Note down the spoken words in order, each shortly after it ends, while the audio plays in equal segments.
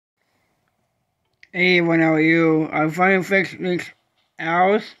Hey everyone, how are you? I finally fixed this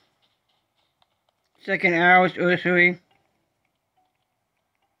house. Second house anniversary.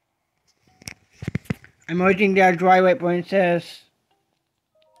 I'm watching that Twilight Princess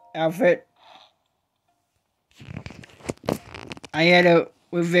outfit. I had to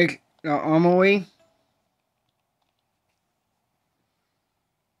fix the armory.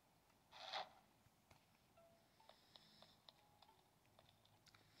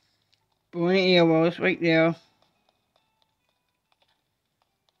 Burning arrows right there.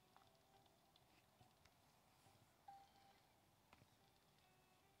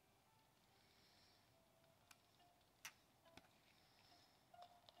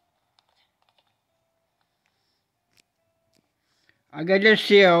 I got the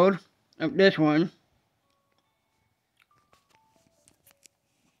shield of this one.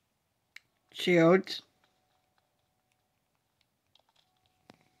 Shields.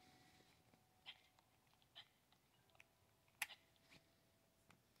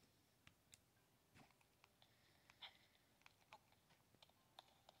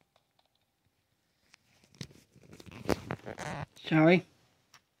 Sorry.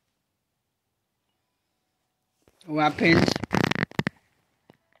 Weapons.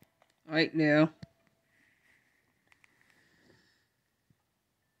 Right there.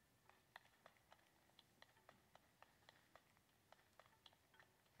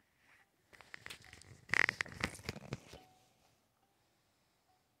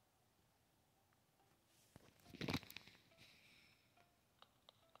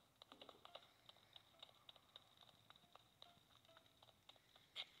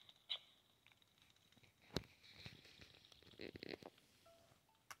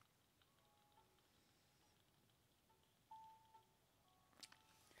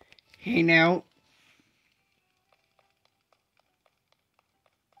 Hey now.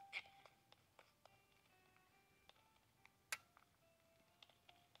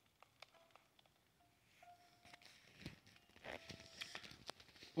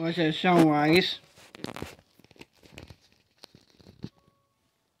 What's a sunrise?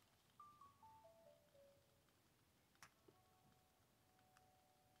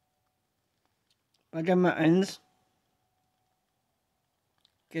 What the mountains?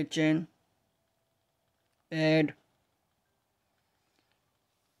 Kitchen. Bed.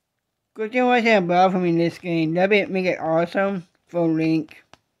 Good thing was that bathroom in this game. That'd make it awesome for Link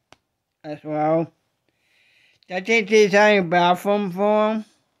as well. That's it, design bathroom for him.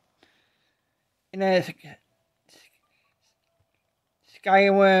 And a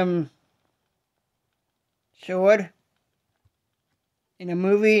Skyrim sword. In the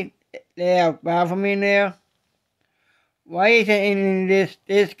movie, they have bathroom in there. Why is it in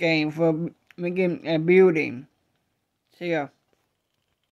this game for making a building? See ya.